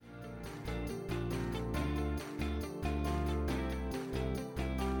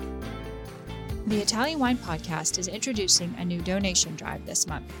The Italian Wine Podcast is introducing a new donation drive this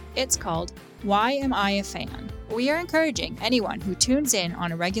month. It's called Why Am I a Fan? We are encouraging anyone who tunes in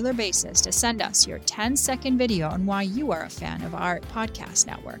on a regular basis to send us your 10-second video on why you are a fan of our podcast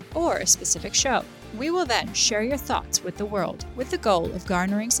network or a specific show. We will then share your thoughts with the world with the goal of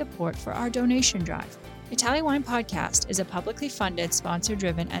garnering support for our donation drive. Italian Wine Podcast is a publicly funded,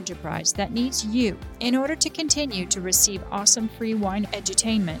 sponsor-driven enterprise that needs you in order to continue to receive awesome free wine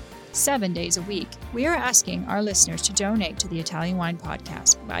edutainment 7 days a week. We are asking our listeners to donate to the Italian Wine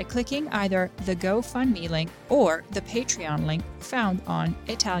Podcast by clicking either the GoFundMe link or the Patreon link found on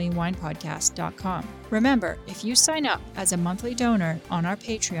ItalianWinePodcast.com. Remember, if you sign up as a monthly donor on our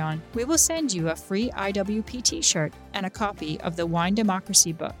Patreon, we will send you a free IWP t-shirt and a copy of the Wine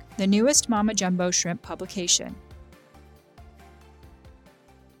Democracy book, the newest Mama Jumbo Shrimp publication.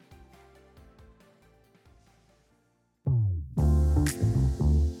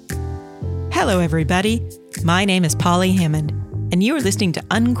 Hello, everybody. My name is Polly Hammond, and you are listening to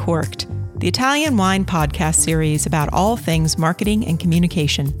Uncorked, the Italian Wine Podcast series about all things marketing and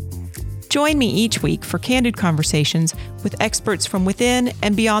communication. Join me each week for candid conversations with experts from within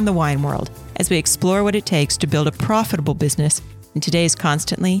and beyond the wine world as we explore what it takes to build a profitable business in today's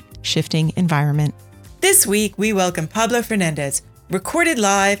constantly shifting environment. This week, we welcome Pablo Fernandez, recorded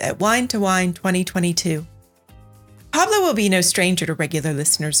live at Wine to Wine 2022. Pablo will be no stranger to regular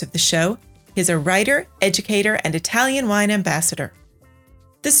listeners of the show. He's a writer, educator, and Italian wine ambassador.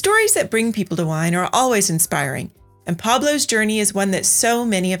 The stories that bring people to wine are always inspiring, and Pablo's journey is one that so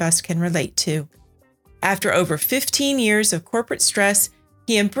many of us can relate to. After over 15 years of corporate stress,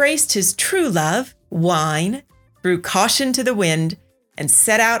 he embraced his true love, wine, threw caution to the wind, and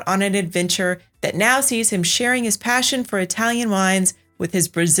set out on an adventure that now sees him sharing his passion for Italian wines with his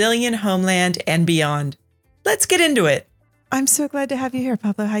Brazilian homeland and beyond. Let's get into it. I'm so glad to have you here,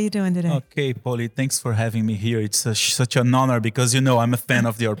 Pablo. How are you doing today? Okay, Polly, thanks for having me here. It's such an honor because, you know, I'm a fan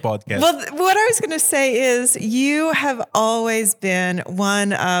of your podcast. Well, what I was going to say is you have always been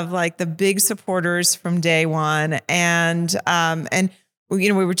one of like the big supporters from day one. And you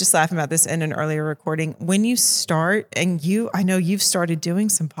know, we were just laughing about this in an earlier recording. When you start, and I know you've started doing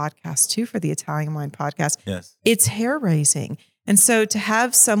some podcasts too for the Italian Wine Podcast. Yes. It's hair raising. And so to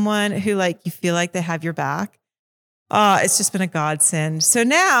have someone who like, you feel like they have your back, it's just been a godsend. So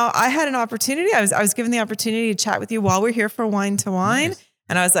now I had an opportunity. I was given the opportunity to chat with you while we're here for Wine to Wine. Nice.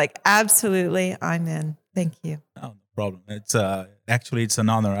 And I was like, absolutely, I'm in. Thank you. Oh, no problem. It's actually, it's an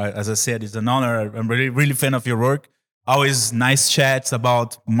honor. As I said, it's an honor. I'm really, really fan of your work. Always nice chats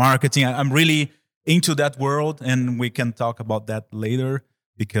about marketing. I'm really into that world, and we can talk about that later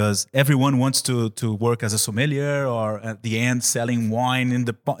because everyone wants to work as a sommelier or at the end selling wine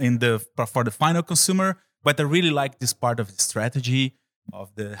for the final consumer. But I really like this part of the strategy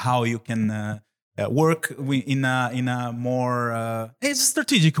of how you can work in a more it's a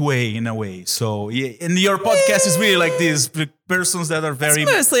strategic way in a way. So yeah, and your podcast is really like these persons that are very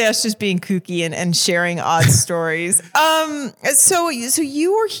it's mostly us just being kooky and sharing odd stories. So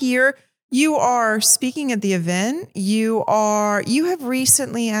you are here. You are speaking at the event. You have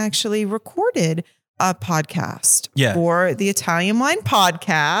recently actually recorded a podcast for the Italian Wine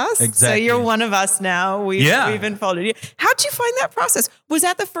Podcast. Exactly. So you're one of us now. We've unfolded you. How'd you find that process? Was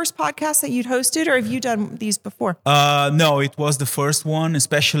that the first podcast that you'd hosted, or have you done these before? No, it was the first one,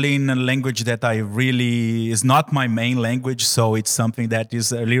 especially in a language that I really is not my main language. So it's something that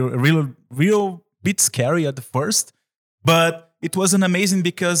is a real bit scary at the first, but it was an amazing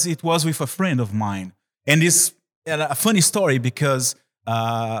because it was with a friend of mine. And it's a funny story because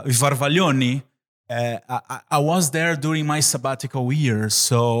with Varvaglione, I was there during my sabbatical year,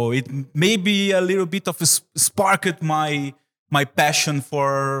 so it maybe a little bit of sparked my passion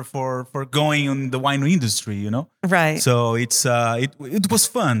for going in the wine industry, you know. Right. So it's it was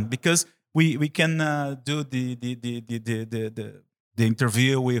fun because we can do the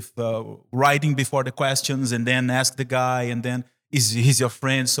interview with writing before the questions and then ask the guy and then he's your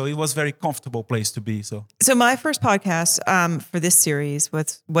friend. So it was a very comfortable place to be. So my first podcast for this series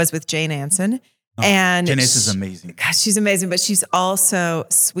was with Jane Anson. And Janice is amazing. Gosh, she's amazing, but she's also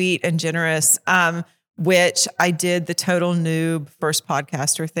sweet and generous, which I did the total noob first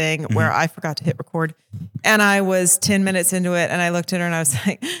podcaster thing where I forgot to hit record. And I was 10 minutes into it and I looked at her and I was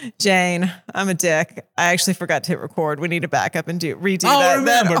like, Jane, I'm a dick. I actually forgot to hit record. We need to back up and redo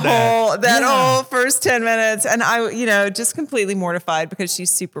that whole first 10 minutes. And I, just completely mortified because she's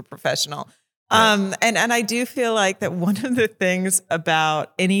super professional. Right. And I do feel like that one of the things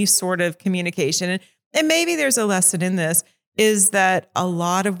about any sort of communication, and maybe there's a lesson in this, is that a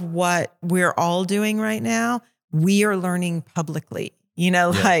lot of what we're all doing right now, we are learning publicly,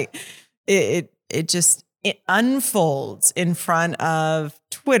 like it unfolds in front of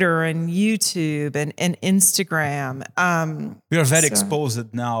Twitter and YouTube and Instagram. We are very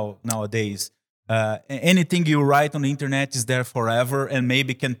exposed nowadays. Anything you write on the internet is there forever and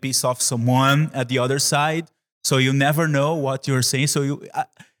maybe can piss off someone at the other side. So you never know what you're saying. So you,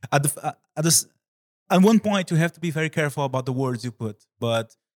 at one point, you have to be very careful about the words you put.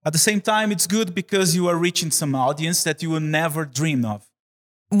 But at the same time, it's good because you are reaching some audience that you will never dream of.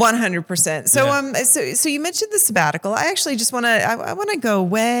 100%. So, so you mentioned the sabbatical. I actually just I want to go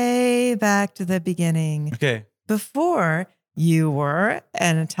way back to the beginning. Okay. Before you were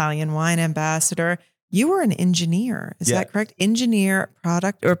an Italian wine ambassador, you were an engineer. Is that correct? Engineer,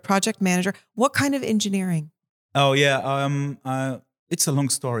 product or project manager. What kind of engineering? Oh yeah. It's a long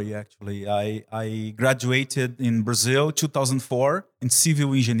story actually. I graduated in Brazil 2004 in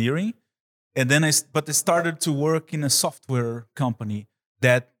civil engineering, and then I started to work in a software company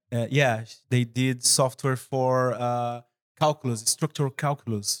that they did software for calculus, structural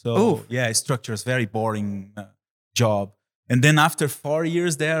calculus. So structure is very boring job. And then after 4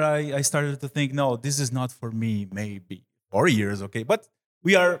 years there, I started to think, no, this is not for me. Maybe 4 years, okay. But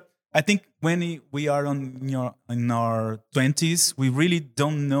I think when we are in our 20s, we really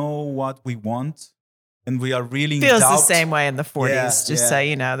don't know what we want, and we are really feels in doubt. The same way in the 40s. So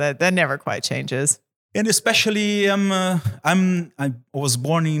you know that never quite changes. And especially, I was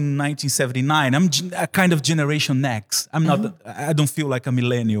born in 1979. I'm a kind of Generation X. I'm not. I don't feel like a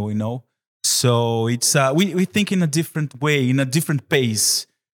millennial, you know. So it's we think in a different way, in a different pace.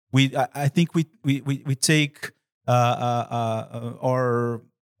 I think we take our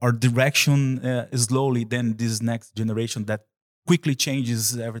direction slowly than this next generation that quickly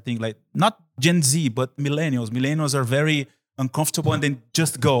changes everything. Like not Gen Z, but millennials. Millennials are very uncomfortable and then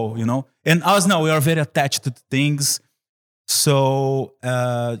just go, you know. And us now, we are very attached to things. So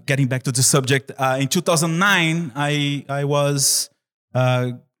getting back to the subject, in 2009, I was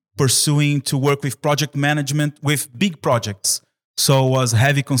pursuing to work with project management with big projects. So it was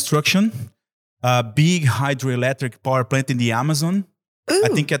heavy construction, big hydroelectric power plant in the Amazon. Ooh, I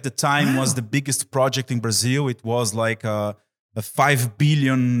think at the time was the biggest project in Brazil. It was like a $5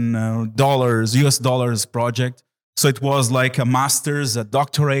 billion US dollars project. So it was like a master's, a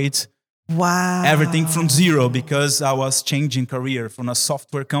doctorate. Wow. Everything from zero, because I was changing career from a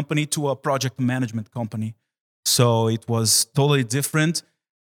software company to a project management company. So it was totally different.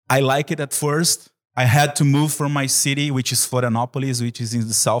 I like it at first. I had to move from my city, which is Florianópolis, which is in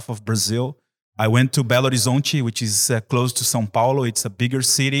the south of Brazil. I went to Belo Horizonte, which is close to São Paulo. It's a bigger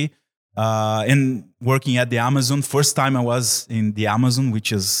city. And working at the Amazon. First time I was in the Amazon,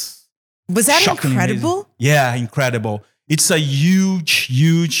 which is... Was that incredible? Amazing. Yeah, incredible. It's a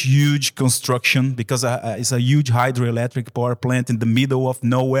huge construction because it's a huge hydroelectric power plant in the middle of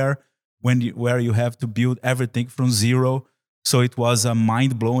nowhere where you have to build everything from zero. So it was a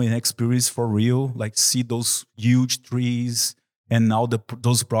mind-blowing experience for real. Like see those huge trees and all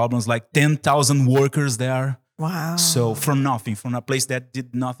those problems, like 10,000 workers there. Wow. So from nothing, from a place that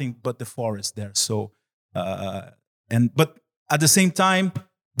did nothing but the forest there. So, but at the same time,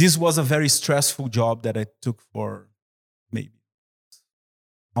 this was a very stressful job that I took for maybe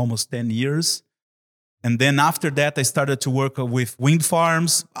almost 10 years. And then after that, I started to work with wind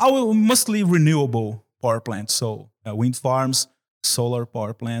farms, mostly renewable power plants. So wind farms, solar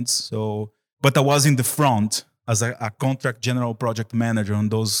power plants. So, but I was in the front as a contract general project manager on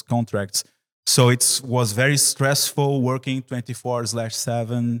those contracts. So it was very stressful working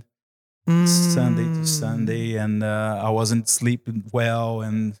 24/7. Sunday to Sunday, and I wasn't sleeping well,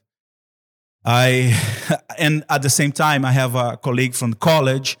 and at the same time I have a colleague from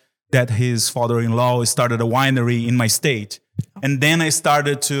college that his father-in-law started a winery in my state, and then I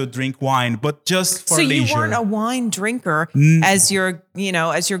started to drink wine, but just for leisure. So you weren't a wine drinker as you're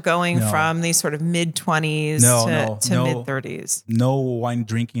going from these sort of mid-20s to mid-30s. No wine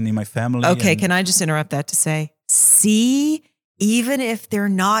drinking in my family. Okay, can I just interrupt that to say, see? Even if they're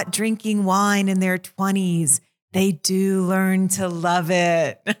not drinking wine in their 20s, they do learn to love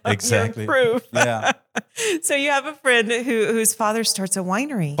it. Exactly. Proof. Yeah. So you have a friend whose father starts a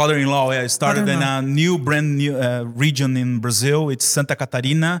winery. Father-in-law, yeah. Started in a brand new region in Brazil. It's Santa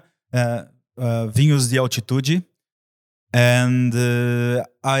Catarina, Vinhos de Altitude. And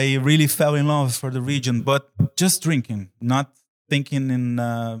I really fell in love for the region, but just drinking, not thinking in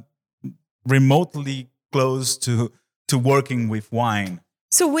remotely close to working with wine.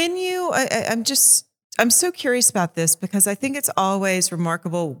 So when I'm so curious about this because I think it's always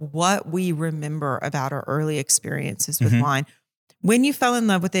remarkable what we remember about our early experiences with wine. When you fell in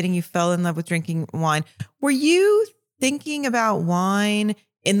love with it and you fell in love with drinking wine, were you thinking about wine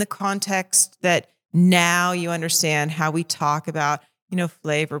in the context that now you understand how we talk about,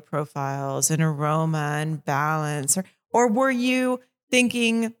 flavor profiles and aroma and balance, or were you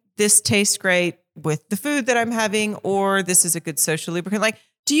thinking this tastes great with the food that I'm having, or this is a good social lubricant? Like,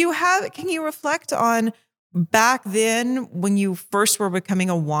 can you reflect on back then when you first were becoming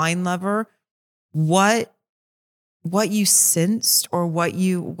a wine lover, what you sensed or what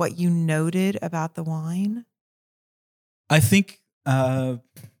you noted about the wine? I think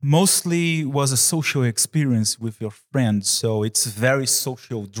mostly was a social experience with your friends. So it's a very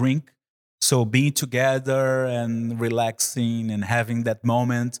social drink. So being together and relaxing and having that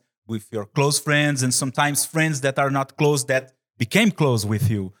moment with your close friends, and sometimes friends that are not close that became close with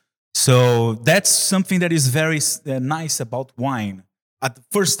you. So that's something that is very nice about wine at the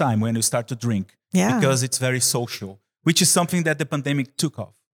first time when you start to drink, because it's very social, which is something that the pandemic took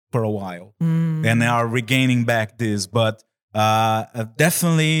off for a while, and they are regaining back this. But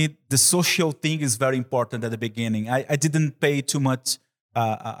definitely the social thing is very important at the beginning. I didn't pay too much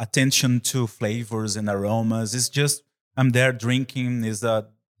attention to flavors and aromas. It's just I'm there drinking is a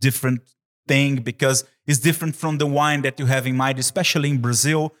different thing, because it's different from the wine that you have in mind, especially in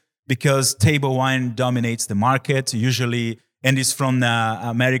Brazil, because table wine dominates the market usually, and it's from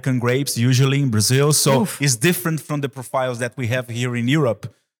American grapes usually in Brazil. So it's different from the profiles that we have here in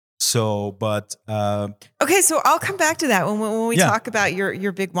Europe. So, but okay, so I'll come back to that when we talk about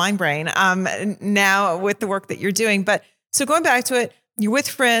your big wine brain now with the work that you're doing. But so going back to it, you're with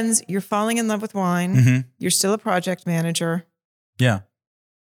friends, you're falling in love with wine, you're still a project manager. Yeah.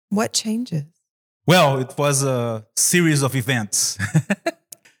 What changes? Well, it was a series of events.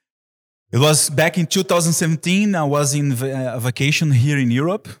 It was back in 2017. I was in a vacation here in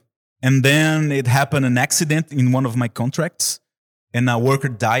Europe, and then it happened an accident in one of my contracts. And a worker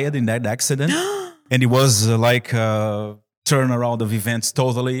died in that accident. And it was like a turnaround of events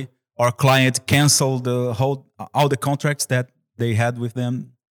totally. Our client canceled all the contracts that they had with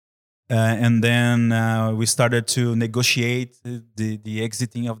them. And then we started to negotiate the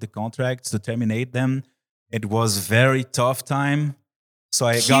exiting of the contracts to terminate them. It was a very tough time. So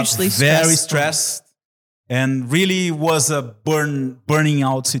I got very stressed, and really was a burning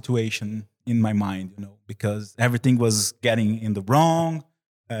out situation in my mind, because everything was getting in the wrong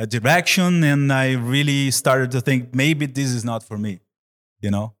direction. And I really started to think, maybe this is not for me,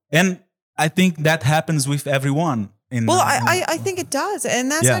 And I think that happens with everyone. I think it does. And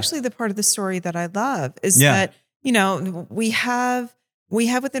that's actually the part of the story that I love is that, we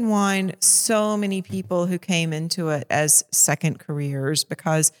have within wine so many people who came into it as second careers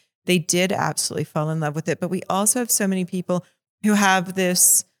because they did absolutely fall in love with it. But we also have so many people who have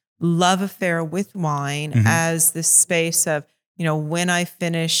this love affair with wine as this space of, when I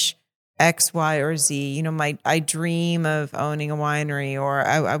finish X, Y, or Z, I dream of owning a winery, or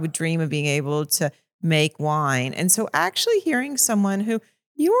I would dream of being able to make wine. And so actually hearing someone who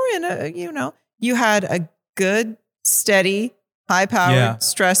you were in you had a good, steady, high-powered,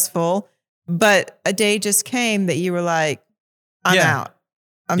 stressful, but a day just came that you were like, I'm out.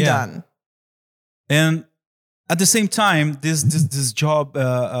 I'm done. And at the same time, this job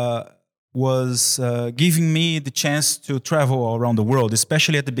was giving me the chance to travel around the world,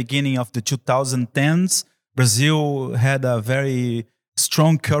 especially at the beginning of the 2010s. Brazil had a very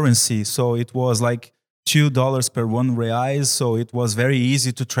strong currency, so it was like $2 per R$1. So it was very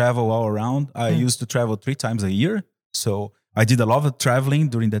easy to travel all around. I used to travel 3 times a year. So I did a lot of traveling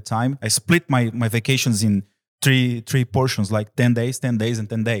during that time. I split my vacations in three portions, like 10 days, 10 days, and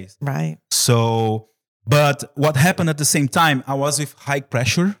 10 days. Right. So, but what happened at the same time, I was with high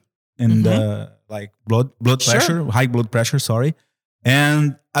pressure and like blood pressure, high blood pressure, sorry.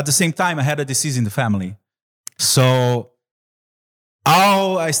 And at the same time, I had a disease in the family. So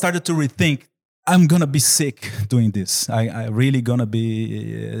I started to rethink, I'm going to be sick doing this. I really going to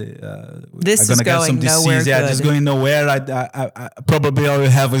be... this is going nowhere. Yeah, this is going nowhere. I probably I will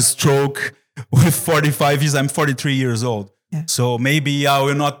have a stroke with 45 years. I'm 43 years old. Yeah. So maybe I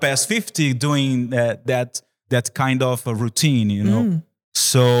will not pass 50 doing that kind of a routine,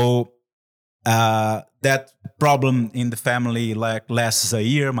 So that problem in the family lasts a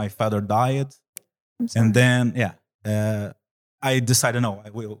year. My father died. And then, I decided, no, I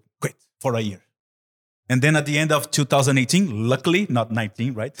will quit for a year. And then at the end of 2018, luckily, not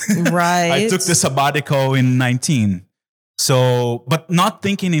 19, right? Right. I took the sabbatical in 19. So, but not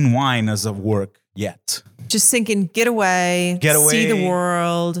thinking in wine as a work yet. Just thinking, get away, see the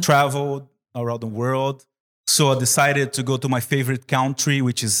world. Travel around the world. So I decided to go to my favorite country,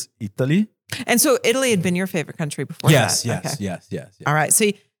 which is Italy. And so Italy had been your favorite country before yes, that? Yes. All right.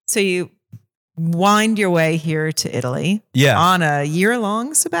 So you wind your way here to Italy. Yeah. On a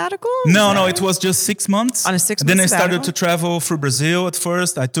year-long sabbatical? No, it was just 6 months. On a 6 month Then I sabbatical? started to travel through Brazil at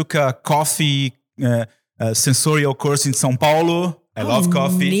first. I took a coffee sensorial course in São Paulo. I love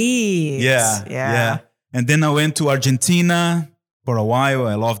coffee. Neat. Yeah. And then I went to Argentina for a while.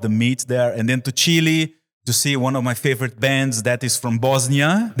 I love the meat there. And then to Chile to see one of my favorite bands that is from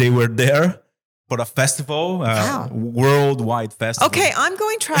Bosnia. They were there for a festival, worldwide festival. Okay, I'm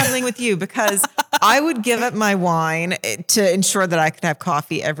going traveling with you because I would give up my wine to ensure that I could have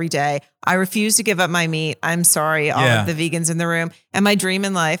coffee every day. I refuse to give up my meat. I'm sorry, all of the vegans in the room. And my dream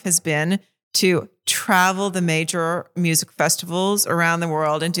in life has been to travel the major music festivals around the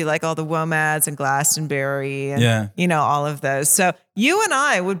world and do like all the WOMADs and Glastonbury and, you know, all of those. So you and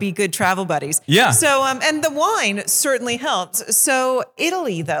I would be good travel buddies. Yeah. So, and the wine certainly helps. So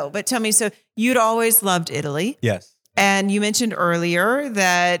Italy though, but tell me, so you'd always loved Italy. Yes. And you mentioned earlier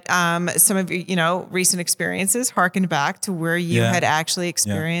that some of your, you know, recent experiences harkened back to where you had actually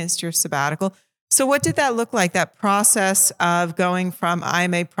experienced your sabbatical. So what did that look like, that process of going from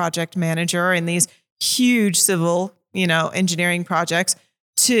I'm a project manager in these huge civil, you know, engineering projects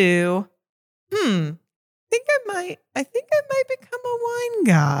to, I think I might become a wine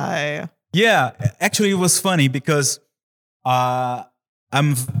guy. Yeah, actually it was funny because I'm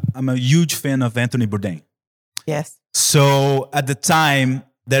a huge fan of Anthony Bourdain. Yes. So at the time,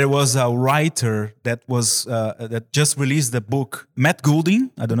 there was a writer that was that just released the book, Matt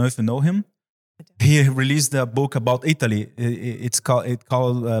Goulding. I don't know if you know him. He released a book about Italy. It's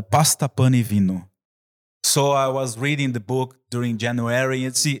called Pasta, Pane e Vino. So I was reading the book during January,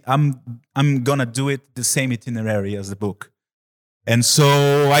 and see, I'm gonna do it the same itinerary as the book, and so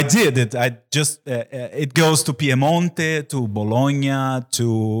I did it. I just it goes to Piemonte, to Bologna,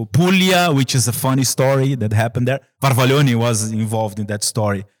 to Puglia, which is a funny story that happened there. Varvaglione was involved in that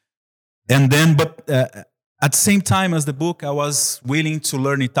story, and then at the same time as the book, I was willing to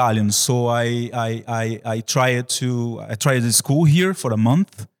learn Italian. So I tried the school here for a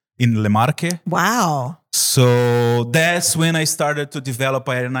month in Le Marche. Wow. So that's when I started to develop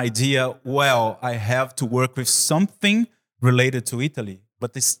an idea. Well, I have to work with something related to Italy,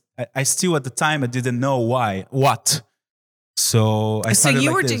 but I still at the time I didn't know what. So I started.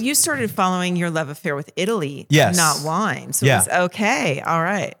 So you started following your love affair with Italy, yes, not wine. So it was okay. All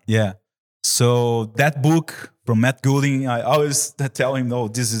right. Yeah. So that book from Matt Goulding, I always tell him, "No,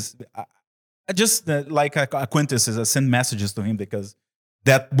 this is." I just like acquaintances. I send messages to him because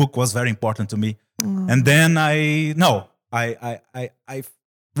that book was very important to me. And then I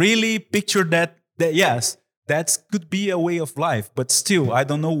really pictured that yes, that could be a way of life, but still I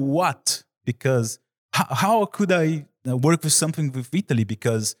don't know what, because how could I work with something with Italy?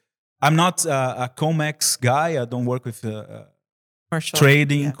 Because I'm not a Comex guy. I don't work with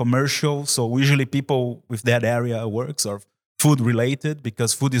trading, commercial. So usually people with that area works or food related,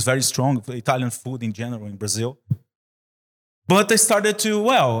 because food is very strong, Italian food in general in Brazil. But I started to,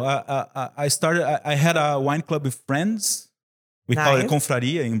 I had a wine club with friends. We call it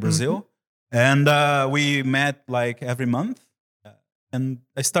Confraria in Brazil. And we met like every month. And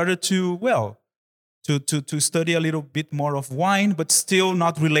I started to study a little bit more of wine, but still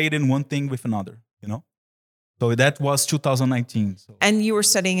not relating one thing with another, you know? So that was 2019. So. And you were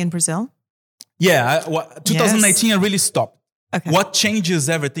studying in Brazil? Yeah, 2019 I really stopped. Okay. What changes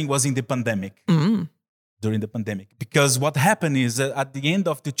everything was in the pandemic. During the pandemic, because what happened is that at the end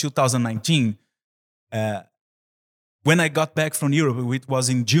of the 2019, when I got back from Europe, it was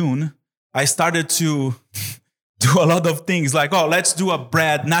in June, I started to do a lot of things like, let's do a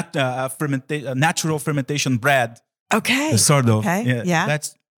bread, natural fermentation bread. Okay. Sort of. Okay. Yeah.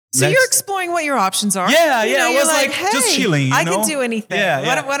 So you're exploring what your options are. Yeah. I was like hey, just chilling. I can do anything. Yeah.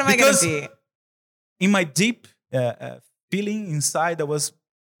 What am I going to be? In my deep feeling inside, I was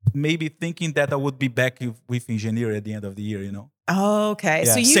maybe thinking that I would be back with engineering at the end of the year, you know? Okay.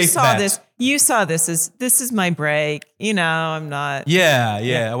 Yeah, so you saw this as, this is my break. You know, I'm not.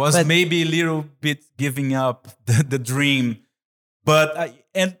 Yeah. I was maybe a little bit giving up the dream. But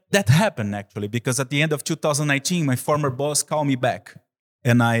and that happened actually, because at the end of 2019, my former boss called me back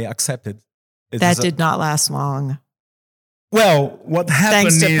and I accepted. That did not last long. Well, what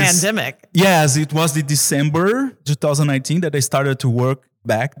happened Thanks to pandemic. Yes, it was the December 2019 that I started to work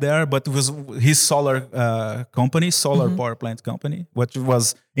back there, but it was his solar company, power plant company, which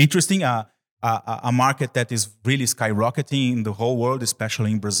was interesting. A market that is really skyrocketing in the whole world,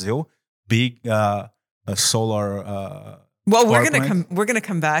 especially in Brazil. Big solar. Well, we're gonna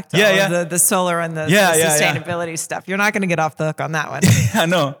come back to the solar and the sustainability stuff. You're not gonna get off the hook on that one. I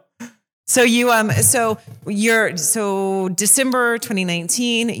know. So December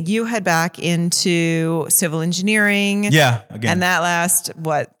 2019, you head back into civil engineering. Yeah, again. And that lasts,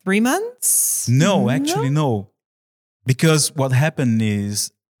 what, 3 months? No, actually, no. Because what happened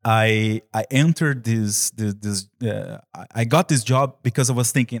is I entered I got this job because I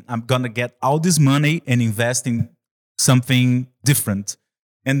was thinking I'm going to get all this money and invest in something different.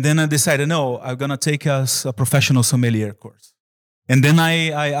 And then I decided, no, I'm going to take a professional sommelier course. And then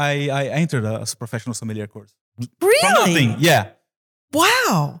I entered a professional sommelier course. Really? From nothing, yeah.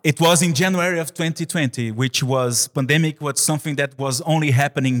 Wow. It was in January of 2020, which was pandemic, was something that was only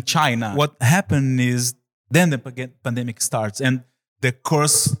happening in China. What happened is then the pandemic starts and the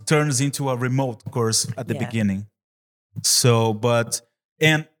course turns into a remote course at the beginning. So,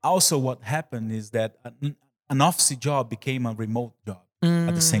 and also what happened is that an office job became a remote job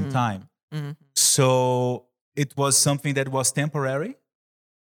at the same time. Mm-hmm. So it was something that was temporary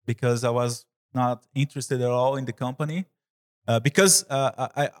because I was not interested at all in the company. Because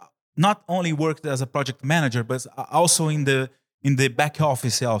I not only worked as a project manager, but also in the back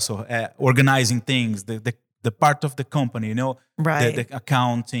office, also organizing things, the part of the company, right? The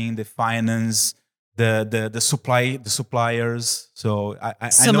accounting, the finance, the suppliers. So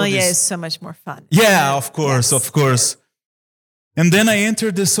sommelier I know is so much more fun. Yeah, of course. And then I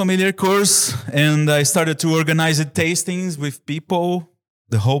entered the sommelier course, and I started to organize tastings with people.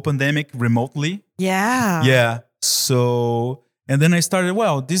 The whole pandemic remotely. Yeah. So, and then I started,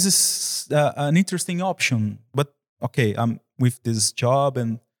 well, this is an interesting option, but okay, I'm with this job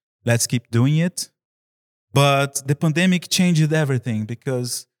and let's keep doing it. But the pandemic changed everything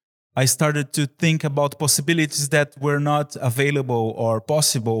because I started to think about possibilities that were not available or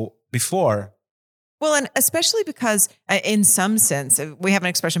possible before. Well, and especially because in some sense, we have an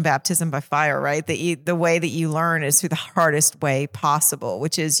expression, baptism by fire, right? The way that you learn is through the hardest way possible,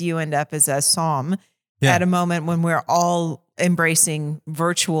 which is you end up as a somm at a moment when we're all embracing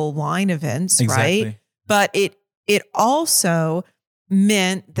virtual wine events, exactly. Right? But it also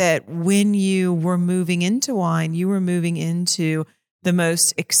meant that when you were moving into wine, you were moving into the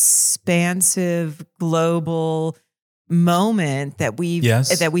most expansive global moment that we've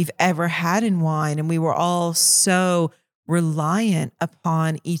ever had in wine, and we were all so reliant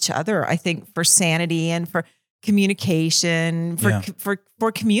upon each other. I think for sanity and for communication,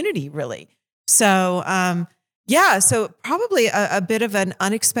 for community, really. So, so probably a bit of an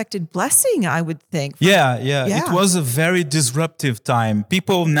unexpected blessing, I would think. Yeah. It was a very disruptive time.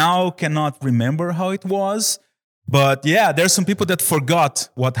 People now cannot remember how it was, but there's some people that forgot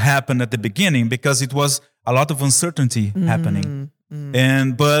what happened at the beginning because it was a lot of uncertainty happening.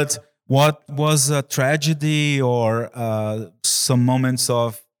 But what was a tragedy or some moments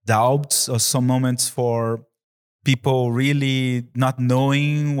of doubts or some moments for people really not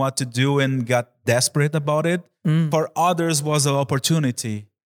knowing what to do and got desperate about it, for others was an opportunity.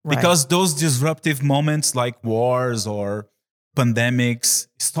 Right. Because those disruptive moments like wars or pandemics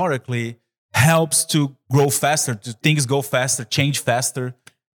historically helps to grow faster, to things go faster, change faster.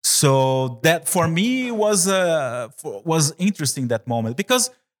 So that for me was interesting, that moment,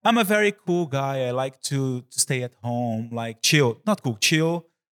 because I'm a very cool guy. I like to stay at home, like chill, not cool, chill.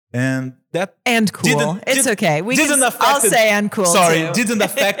 And cool. It's okay. I'll say and cool. Sorry, too. Didn't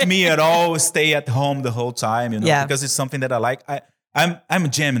affect me at all. Stay at home the whole time, because it's something that I like. I'm a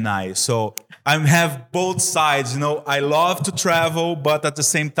Gemini, so I have both sides. I love to travel, but at the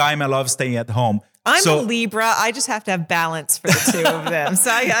same time, I love staying at home. I'm a Libra. I just have to have balance for the two of them, so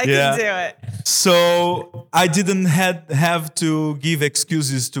I can do it. So I didn't have to give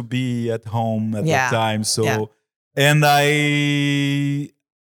excuses to be at home at that time. So and I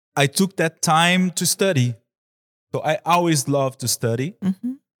took that time to study. So I always loved to study.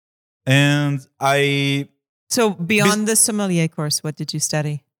 Mm-hmm. And So beyond the sommelier course, what did you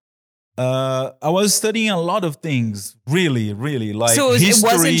study? I was studying a lot of things, really, really, like history. It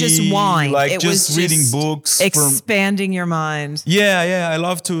wasn't just wine. Like it just was reading books. Expanding your mind. Yeah. I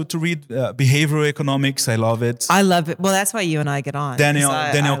love to read behavioral economics. I love it. I love it. Well, that's why you and I get on. Daniel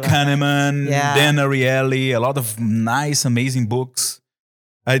Kahneman, Dan Ariely, a lot of nice, amazing books.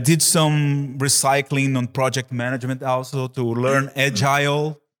 I did some recycling on project management also to learn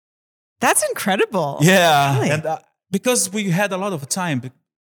agile. That's incredible. Yeah. Really? And because we had a lot of time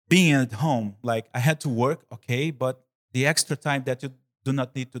being at home, like I had to work, okay, but the extra time that you do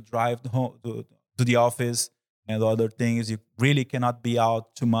not need to drive home to the office and other things, you really cannot be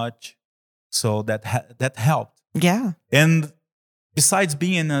out too much. So that helped. Yeah. And besides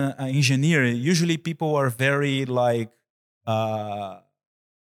being an engineer, usually people are very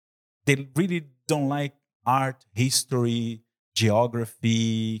they really don't like art, history,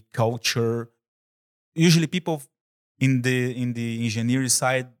 geography, culture. Usually people in the engineering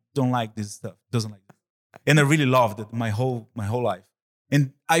side don't like this stuff, doesn't like it. And I really loved it my whole life.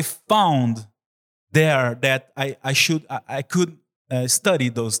 And I found there that I could study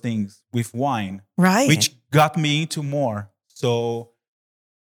those things with wine, Right. which got me into more. So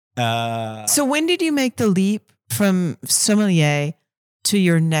when did you make the leap from sommelier to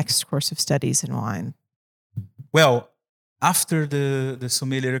your next course of studies in wine? Well, after the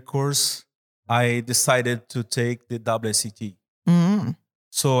sommelier course, I decided to take the WSET. Mm.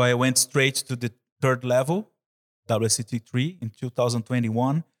 So I went straight to the third level, WSET 3 in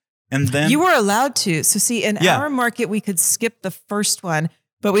 2021. And then You were allowed to. So see, in Yeah. our market, we could skip the first one,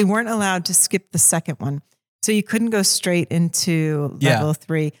 but we weren't allowed to skip the second one. So you couldn't go straight into level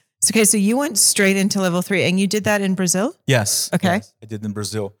 3. So, okay, so you went straight into level 3 and you did that in Brazil? Yes. Okay. Yes, I did in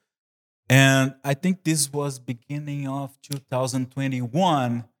Brazil. And I think this was beginning of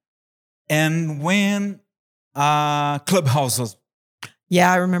 2021. And when Clubhouse was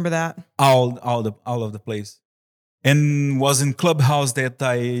Yeah, I remember that. all of the place. And was in Clubhouse that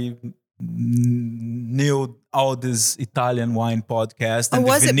I knew all this Italian wine podcast. Oh, And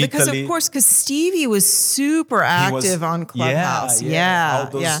was it? Vinitaly. Because of course, because Stevie was super active on Clubhouse. Yeah.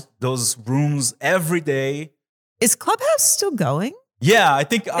 All those rooms every day. Is Clubhouse still going? Yeah, I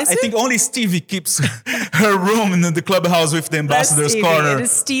think Is I think it? only Stevie keeps her room in the Clubhouse with the ambassador's Stevie. corner. It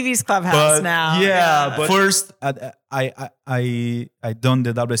is Stevie's Clubhouse But now. yeah, but first I done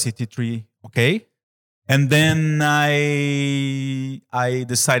the WSET 3, okay, and then I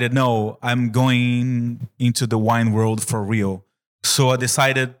decided no, I'm going into the wine world for real. So I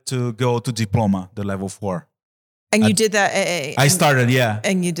decided to go to diploma, the level 4. And you did that. I started, yeah,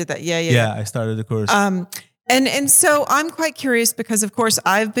 And you did that. Yeah. I started the course. And so I'm quite curious because, of course,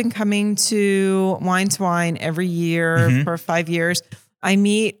 I've been coming to Wine every year for 5 years. I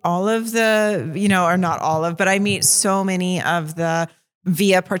meet all of the, or not all of, but I meet so many of the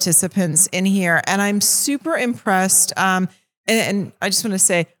VIA participants in here. And I'm super impressed. And I just want to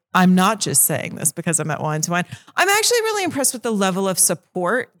say, I'm not just saying this because I'm at Wine. I'm actually really impressed with the level of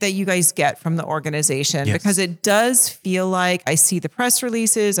support that you guys get from the organization because it does feel like I see the press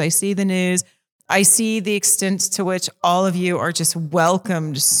releases, I see the news, I see the extent to which all of you are just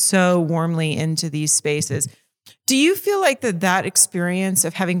welcomed so warmly into these spaces. Do you feel like that experience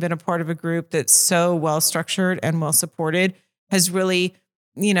of having been a part of a group that's so well structured and well supported has really,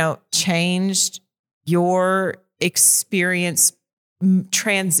 changed your experience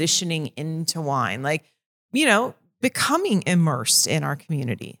transitioning into wine, like, becoming immersed in our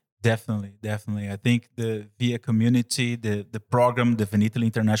community? Definitely. I think the VIA community, the program, the Vinitaly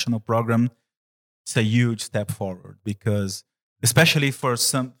International program, it's a huge step forward because, especially for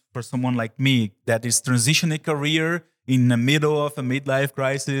someone like me that is transitioning career in the middle of a midlife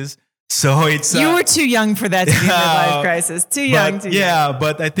crisis. So it's you were too young for that to be a midlife crisis. Too young.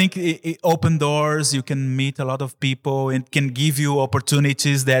 But I think it opened doors. You can meet a lot of people. It can give you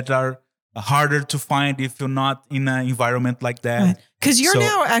opportunities that are harder to find if you're not in an environment like that. Because you're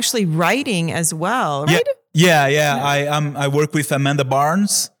now actually writing as well, right? Yeah. I work with Amanda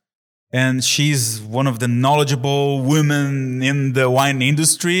Barnes. And she's one of the knowledgeable women in the wine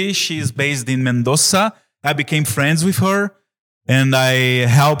industry. She's based in Mendoza. I became friends with her. And I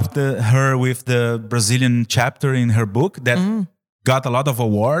helped her with the Brazilian chapter in her book that got a lot of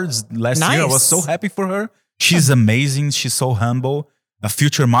awards last year. I was so happy for her. She's amazing. She's so humble, a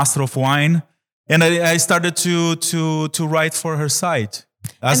future master of wine. And I started to write for her site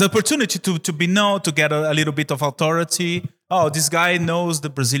as an opportunity to be known, to get a little bit of authority. Oh, this guy knows the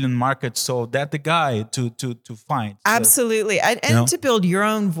Brazilian market, so that's the guy to find. Absolutely. And to build your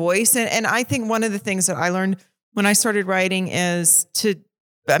own voice. And I think one of the things that I learned when I started writing is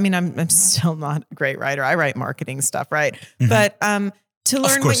I'm still not a great writer. I write marketing stuff, right? Mm-hmm. But to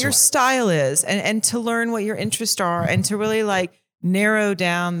learn what your style is and to learn what your interests are and to really narrow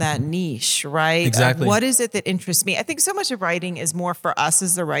down that niche, right? Exactly. What is it that interests me? I think so much of writing is more for us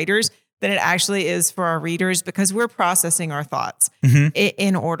as the writers than it actually is for our readers because we're processing our thoughts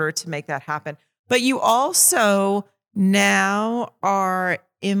in order to make that happen. But you also now are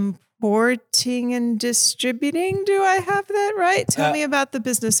importing and distributing. Do I have that right? Tell me about the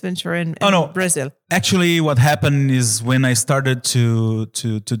business venture in Brazil. Actually, what happened is when I started to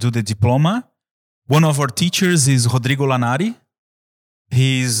do the diploma, one of our teachers is Rodrigo Lanari.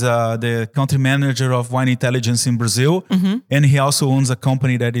 He's the country manager of Wine Intelligence in Brazil. And he also owns a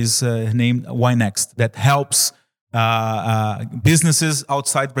company that is named WineNext that helps businesses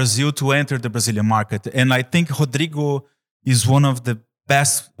outside Brazil to enter the Brazilian market. And I think Rodrigo is one of the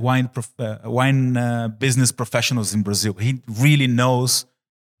best wine business professionals in Brazil. He really knows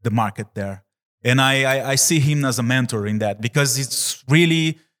the market there. And I see him as a mentor in that, because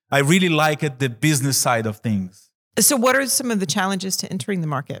I really like it, the business side of things. So what are some of the challenges to entering the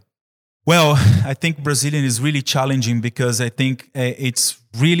market? Well, I think Brazilian is really challenging, because I think it's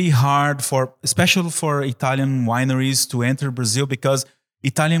really hard especially for Italian wineries to enter Brazil, because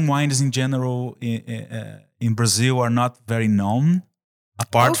Italian wines in general in Brazil are not very known.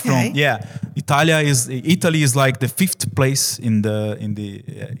 Apart from Italy is like the 5th place in the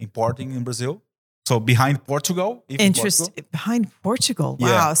importing in Brazil. So behind Portugal. Behind Portugal.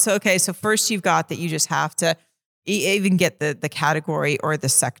 Wow. Yeah. So first you've got that you just have to even get the category or the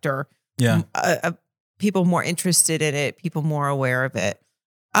sector. Yeah. People more interested in it, people more aware of it.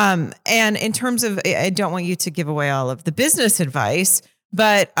 And in terms of, I don't want you to give away all of the business advice,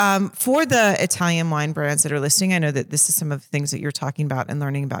 but for the Italian wine brands that are listening, I know that this is some of the things that you're talking about and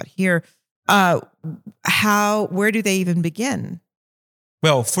learning about here. Where do they even begin?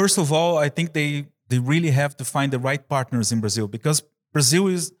 Well, first of all, I think they really have to find the right partners in Brazil, because Brazil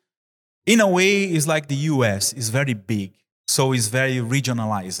is, in a way, is like the US. It's very big, so it's very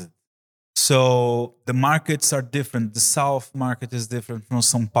regionalized. So the markets are different. The South market is different from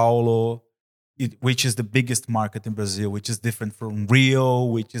São Paulo, which is the biggest market in Brazil, which is different from Rio,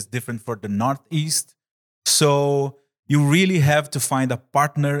 which is different for the Northeast. So you really have to find a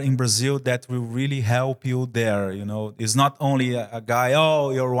partner in Brazil that will really help you there. You know, it's not only a guy,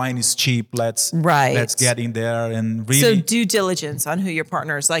 oh, your wine is cheap, let's get in there and really. So due diligence on who your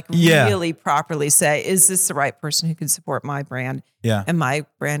partner is, really properly say, is this the right person who can support my brand and my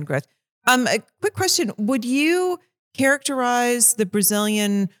brand growth? A quick question. Would you characterize the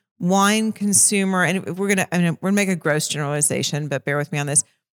Brazilian wine consumer, and we're going to make a gross generalization, but bear with me on this.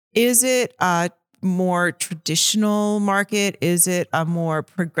 Is it a more traditional market? Is it a more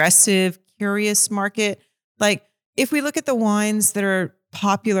progressive, curious market? Like, if we look at the wines that are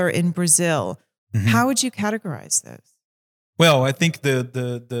popular in Brazil, how would you categorize those? Well, I think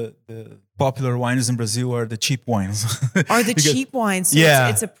the popular wines in Brazil are the cheap wines. Are the cheap wines? So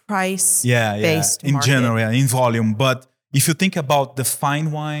it's a price-based in market. general, in volume. But if you think about the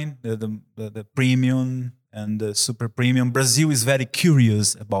fine wine, the premium and the super premium, Brazil is very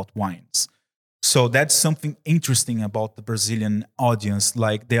curious about wines. So that's something interesting about the Brazilian audience.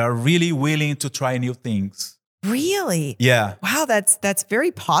 Like, they are really willing to try new things. Really? Yeah. Wow, that's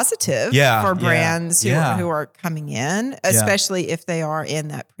very positive for brands who are coming in, especially if they are in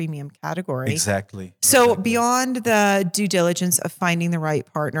that premium category. Exactly. So beyond the due diligence of finding the right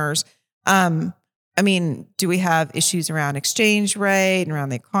partners, do we have issues around exchange rate and around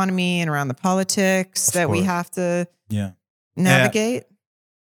the economy and around the politics that we have to navigate?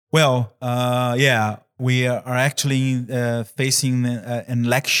 Well, we are actually facing an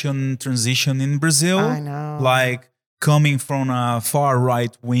election transition in Brazil. I know. Like, coming from a far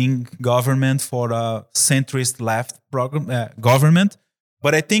right-wing government for a centrist left government.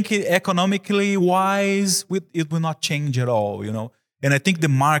 But I think economically wise, it will not change at all, you know. And I think the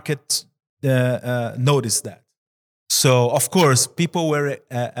market noticed that. So, of course, people were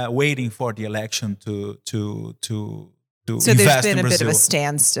waiting for the election to so there's been a bit of a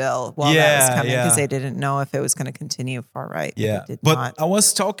standstill while that was coming, because they didn't know if it was going to continue far right. But I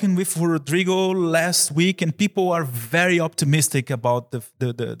was talking with Rodrigo last week, and people are very optimistic about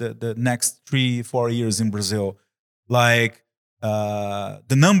the next 3-4 years in Brazil. Like,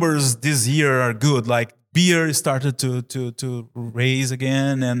 the numbers this year are good. Like, beer started to raise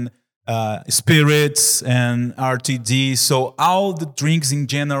again, and spirits and RTD. So all the drinks in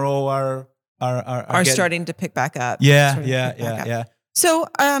general are starting to pick back up. Yeah. So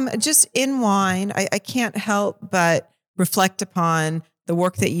just in wine, I can't help but reflect upon the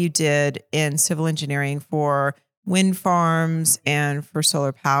work that you did in civil engineering for wind farms and for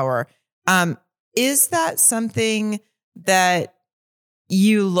solar power. Is that something that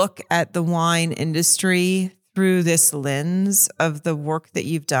you look at the wine industry through this lens of the work that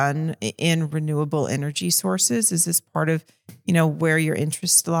you've done in renewable energy sources? Is this part of, where your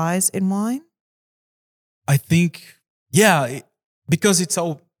interest lies in wine? I think, because it's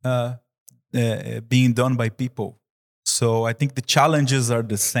all being done by people. So I think the challenges are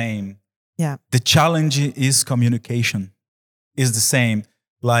the same. Yeah. The challenge is communication is the same.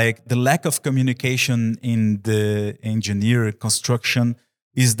 Like, the lack of communication in the engineer construction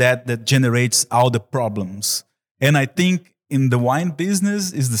is that generates all the problems. And I think in the wine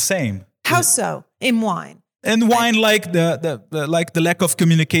business is the same. How so? In wine? And wine, like the lack of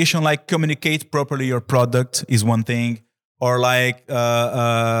communication, like communicate properly your product is one thing, or like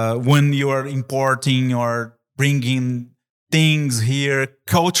when you are importing or bringing things here.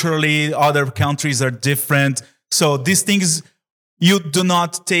 Culturally, other countries are different. So these things, you do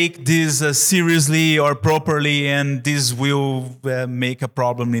not take this seriously or properly, and this will make a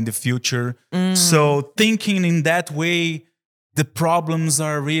problem in the future. So thinking in that way, the problems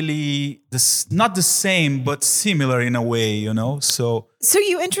are really not the same, but similar in a way, you know. So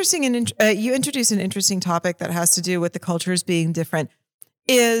you introduce an interesting topic that has to do with the cultures being different.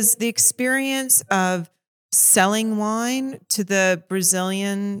 Is the experience of selling wine to the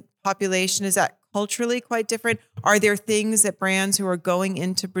Brazilian population, is that culturally quite different? Are there things that brands who are going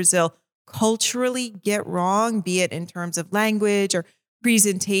into Brazil culturally get wrong, be it in terms of language or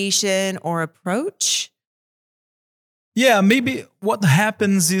presentation or approach? Yeah, maybe what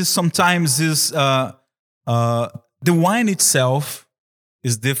happens is sometimes the wine itself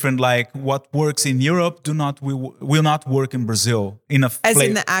is different. Like what works in Europe will not work in Brazil in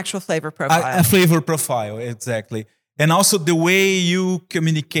in the actual flavor profile. A flavor profile, exactly. And also the way you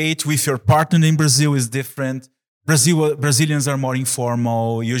communicate with your partner in Brazil is different. Brazilians are more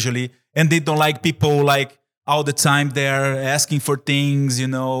informal usually, and they don't like people like all the time they're asking for things, you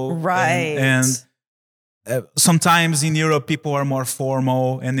know. Right. And sometimes in Europe, people are more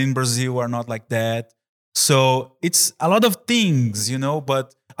formal, and in Brazil are not like that. So it's a lot of things, you know,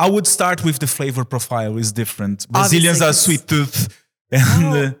 but I would start with the flavor profile is different. Brazilians are sweet tooth.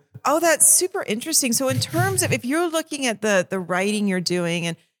 And, that's super interesting. So in terms of, if you're looking at the writing you're doing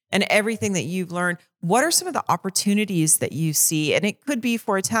and everything that you've learned, what are some of the opportunities that you see? And it could be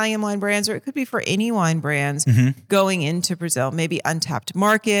for Italian wine brands, or it could be for any wine brands going into Brazil, maybe untapped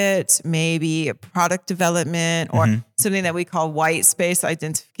markets, maybe product development, or something that we call white space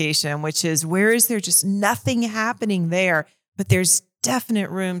identification, which is where is there just nothing happening there, but there's definite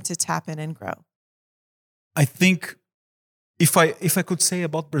room to tap in and grow. I think if I could say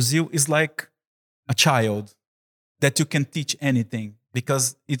about Brazil, is like a child that you can teach anything,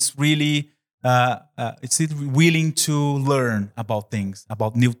 because it's really it's willing to learn about things,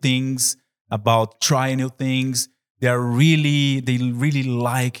 about new things, about trying new things. They really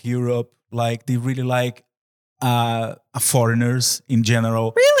like Europe, like they really like foreigners in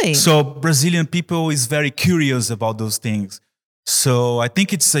general. Really? So Brazilian people is very curious about those things. So I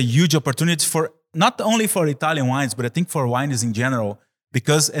think it's a huge opportunity for not only for Italian wines, but I think for wines in general,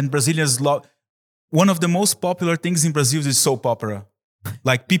 because Brazilians love. One of the most popular things in Brazil is soap opera.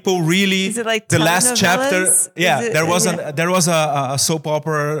 Like people really, is it like the last chapter. Yeah, there was a soap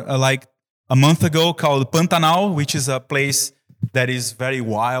opera like a month ago called Pantanal, which is a place that is very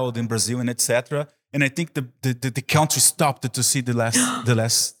wild in Brazil and etc. And I think the country stopped to see the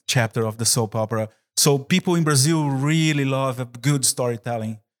last chapter of the soap opera. So people in Brazil really love a good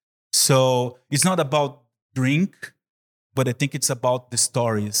storytelling. So it's not about drink, but I think it's about the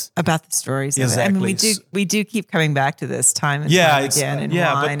stories. About the stories. Exactly. I mean, we do keep coming back to this time and time again. And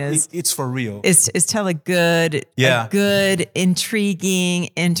wine it's for real. Is tell a good, intriguing,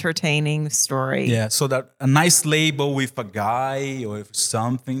 entertaining story. Yeah. So that a nice label with a guy or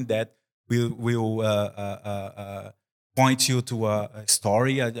something that will point you to a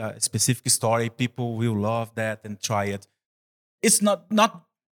story, a specific story. People will love that and try it. It's not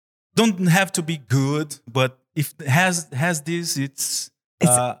don't have to be good, but if it has this, it's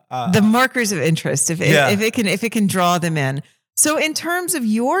the markers of interest. If it can draw them in. So in terms of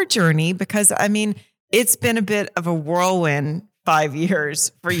your journey, because I mean, it's been a bit of a whirlwind 5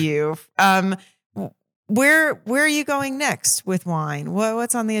 years for you. Where are you going next with wine?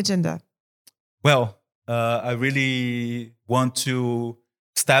 What's on the agenda? Well, I really want to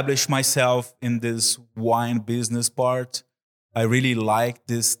establish myself in this wine business part. I really like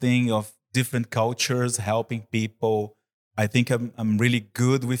this thing of different cultures, helping people. I think I'm really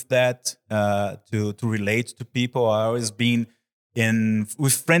good with that, to relate to people. I always been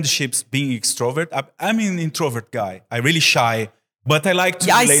with friendships being extrovert. I'm an introvert guy. I'm really shy, but I like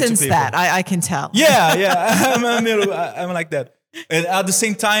to relate to people. I sense that. I can tell. Yeah. I'm like that. And at the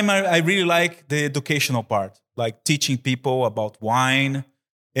same time, I really like the educational part, like teaching people about wine.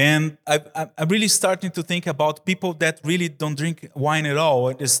 And I'm really starting to think about people that really don't drink wine at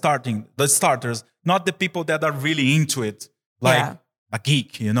all. The starters, not the people that are really into it, like a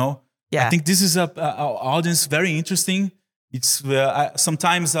geek, you know? Yeah. I think this is a audience very interesting. It's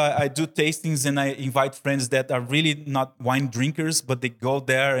sometimes I do tastings and I invite friends that are really not wine drinkers, but they go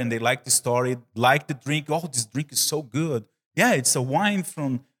there and they like the story, like the drink. Oh, this drink is so good. Yeah, it's a wine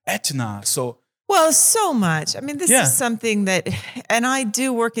from Etna. Well, so much. I mean, this is something that, and I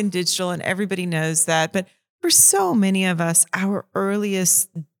do work in digital and everybody knows that, but for so many of us, our earliest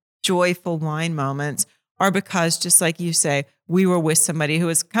joyful wine moments are because, just like you say, we were with somebody who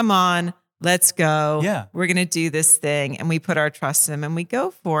was, come on, let's go. Yeah. We're going to do this thing. And we put our trust in them and we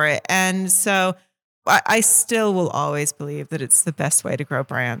go for it. And so I still will always believe that it's the best way to grow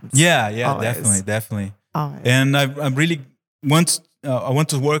brands. Yeah, Always. definitely. Always. And I really want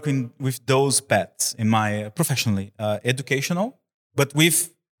to work with those paths in my professionally, educational, but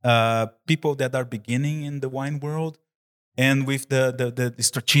with people that are beginning in the wine world, and with the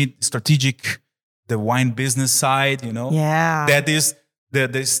strategic, the wine business side. Yeah. That is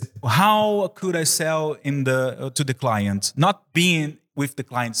this. How could I sell to the client? Not being with the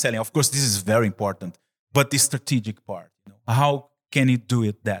client selling. Of course, this is very important, but the strategic part. How can you do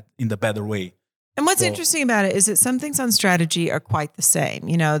it that in the better way? And what's interesting about it is that some things on strategy are quite the same.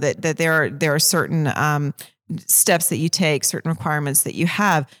 That there are certain steps that you take, certain requirements that you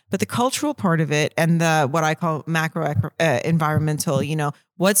have, but the cultural part of it and the what I call macro environmental,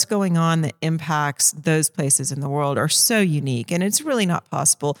 what's going on that impacts those places in the world are so unique, and it's really not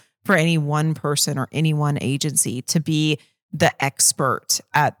possible for any one person or any one agency to be the expert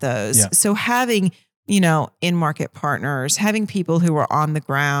at those. Yeah. So having in-market partners, having people who are on the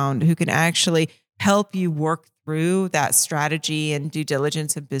ground who can actually help you work through that strategy and due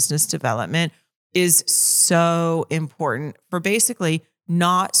diligence and business development is so important for basically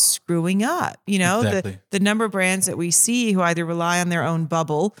not screwing up. Exactly. The number of brands that we see who either rely on their own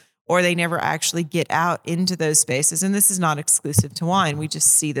bubble or they never actually get out into those spaces. And this is not exclusive to wine. We just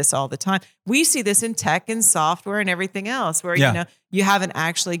see this all the time. We see this in tech and software and everything else where, you haven't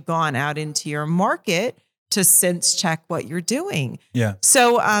actually gone out into your market to sense check what you're doing. Yeah.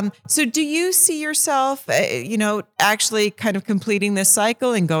 So, so do you see yourself, actually kind of completing this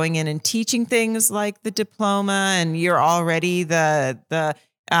cycle and going in and teaching things like the diploma, and you're already the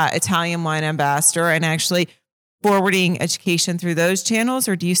Italian wine ambassador and actually forwarding education through those channels?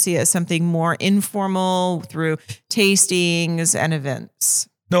 Or do you see it as something more informal through tastings and events?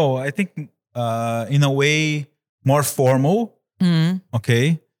 No, I think in a way more formal. Mm-hmm.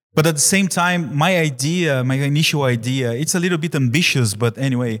 Okay. But at the same time, my initial idea, it's a little bit ambitious, but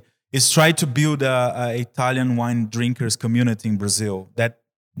anyway, is try to build a Italian wine drinkers community in Brazil that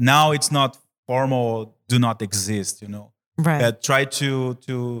now it's not formal, do not exist, Right. Try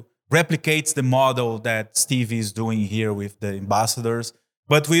to replicate the model that Steve is doing here with the ambassadors,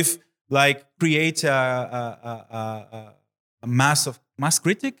 but with create a mass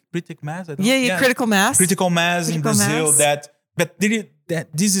critical mass in Brazil that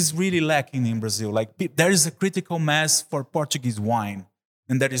this is really lacking in Brazil. There is a critical mass for Portuguese wine,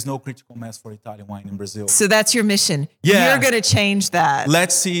 and there is no critical mass for Italian wine in Brazil. So that's your mission. Yeah. You're going to change that.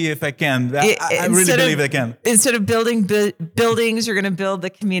 Let's see if I can. I really believe I can. Instead of building buildings, you're going to build the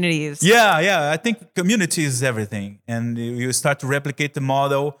communities. Yeah. I think community is everything. And you start to replicate the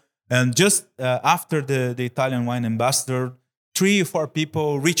model. And just after the Italian wine ambassador, 3 or 4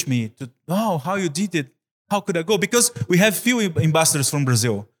 people reached me how you did it. How could I go? Because we have few ambassadors from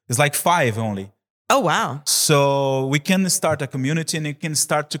Brazil. It's 5 only. Oh, wow. So we can start a community and we can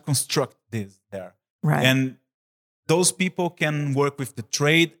start to construct this there. Right. And those people can work with the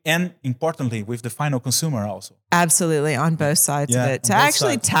trade and, importantly, with the final consumer also. Absolutely, on both sides of it. To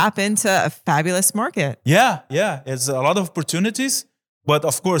actually tap into a fabulous market. Yeah. It's a lot of opportunities. But,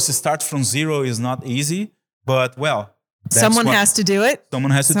 of course, to start from zero is not easy. But, someone has to do it.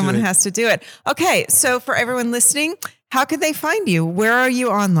 Someone has to do it. Okay, so for everyone listening, how can they find you? Where are you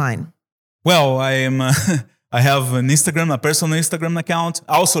online? Well, I am. I have an Instagram, a personal Instagram account.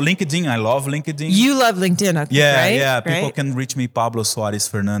 Also LinkedIn. I love LinkedIn. You love LinkedIn, okay? Yeah. Right? People can reach me, Pablo Soares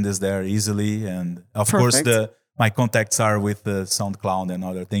Fernandez, there easily, and of course my contacts are with the SoundCloud and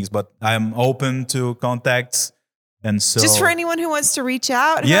other things. But I'm open to contacts. And so, just for anyone who wants to reach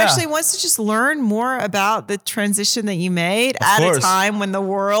out, who actually wants to just learn more about the transition that you made a time when the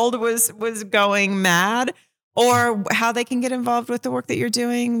world was going mad, or how they can get involved with the work that you're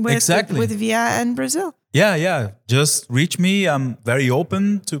doing with VIA and Brazil. Yeah. Just reach me. I'm very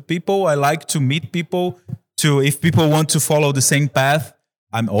open to people. I like to meet people. If people want to follow the same path,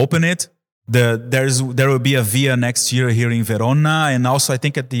 I'm open it. There will be a VIA next year here in Verona, and also I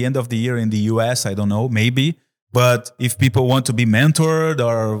think at the end of the year in the US. I don't know, maybe. But if people want to be mentored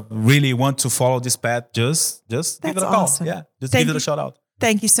or really want to follow this path, just give it a call. Awesome. Yeah, give it a shout out.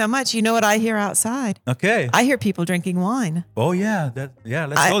 Thank you so much. You know what I hear outside? Okay. I hear people drinking wine. Oh, yeah. Let's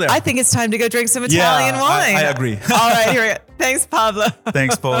go there. I think it's time to go drink some Italian wine. I agree. All right, here we go. Thanks, Pablo.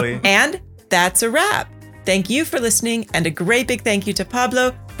 Thanks, Paulie. And that's a wrap. Thank you for listening, and a great big thank you to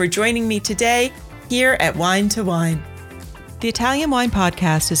Pablo for joining me today here at Wine to Wine. The Italian Wine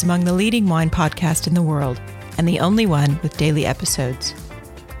Podcast is among the leading wine podcasts in the world, and the only one with daily episodes.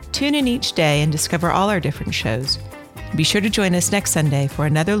 Tune in each day and discover all our different shows. Be sure to join us next Sunday for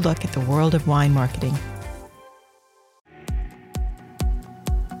another look at the world of wine marketing.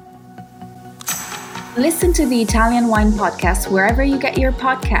 Listen to the Italian Wine Podcast wherever you get your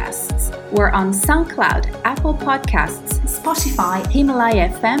podcasts. We're on SoundCloud, Apple Podcasts, Spotify, Himalaya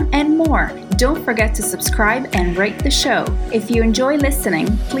FM, and more. Don't forget to subscribe and rate the show. If you enjoy listening,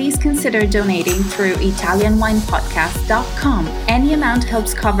 please consider donating through ItalianWinePodcast.com. Any amount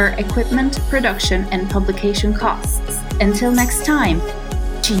helps cover equipment, production, and publication costs. Until next time,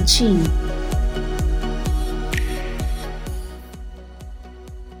 cin cin.